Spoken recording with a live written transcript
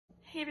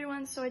Hey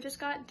everyone, so I just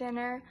got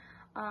dinner.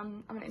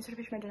 I'm gonna insert a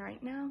picture of my dinner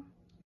right now.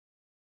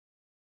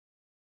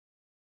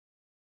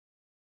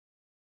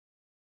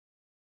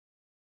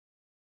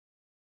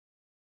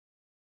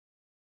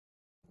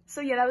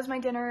 So yeah, that was my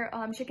dinner.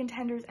 Chicken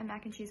tenders and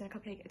mac and cheese and a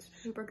cupcake. It's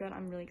super good.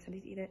 I'm really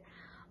excited to eat it.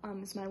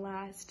 It's my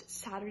last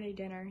Saturday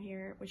dinner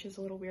here, which is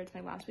a little weird. It's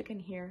my last weekend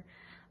here.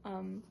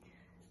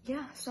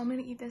 Yeah, so I'm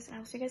gonna eat this and I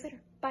will see you guys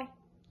later. Bye.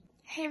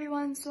 Hey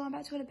everyone, so I'm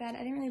about to go to bed. I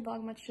didn't really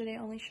vlog much today,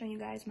 only showing you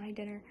guys my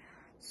dinner.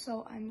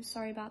 So I'm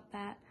sorry about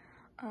that.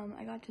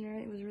 I got dinner,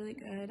 it was really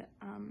good.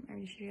 I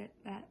already showed you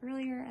that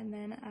earlier, and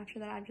then after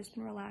that I've just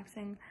been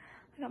relaxing.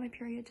 I got my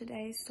period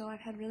today, so I've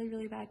had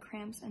really bad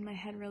cramps and my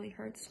head really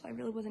hurts, so I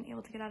really wasn't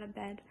able to get out of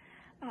bed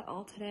at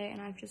all today,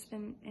 and I've just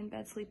been in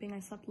bed sleeping. I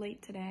slept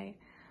late today.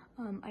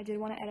 I did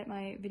want to edit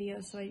my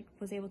videos, so I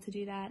was able to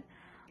do that.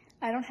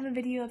 I don't have a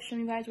video of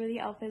showing you guys where the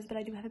elf is, but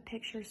I do have a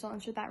picture, so I'll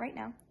insert that right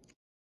now.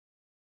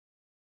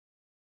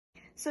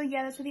 So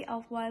yeah, that's where the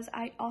elf was.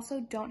 I also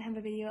don't have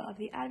a video of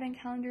the advent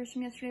calendars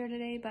from yesterday or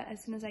today, but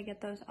as soon as I get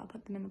those, I'll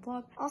put them in the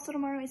vlog. Also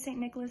tomorrow is St.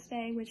 Nicholas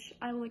Day, which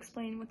I will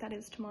explain what that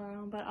is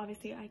tomorrow, but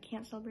obviously I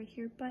can't celebrate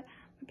here, but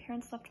my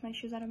parents left my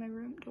shoes out of my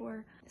room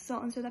door. So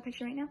I'll insert that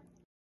picture right now.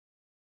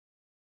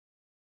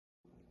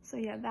 So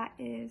yeah, that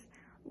is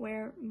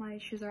where my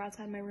shoes are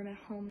outside my room at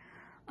home.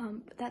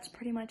 But that's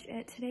pretty much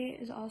it. Today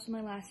is also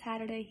my last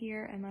Saturday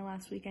here and my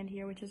last weekend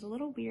here, which is a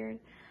little weird.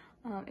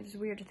 It's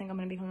weird to think I'm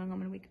gonna be coming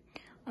home in a week.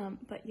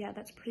 But yeah,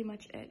 that's pretty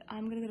much it.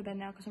 I'm gonna go to bed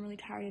now because I'm really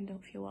tired and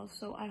don't feel well.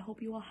 So I hope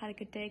you all had a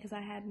good day because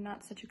I had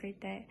not such a great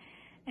day.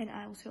 And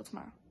I will see you all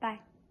tomorrow. Bye.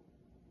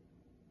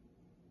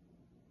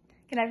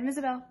 Good night from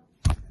Isabel.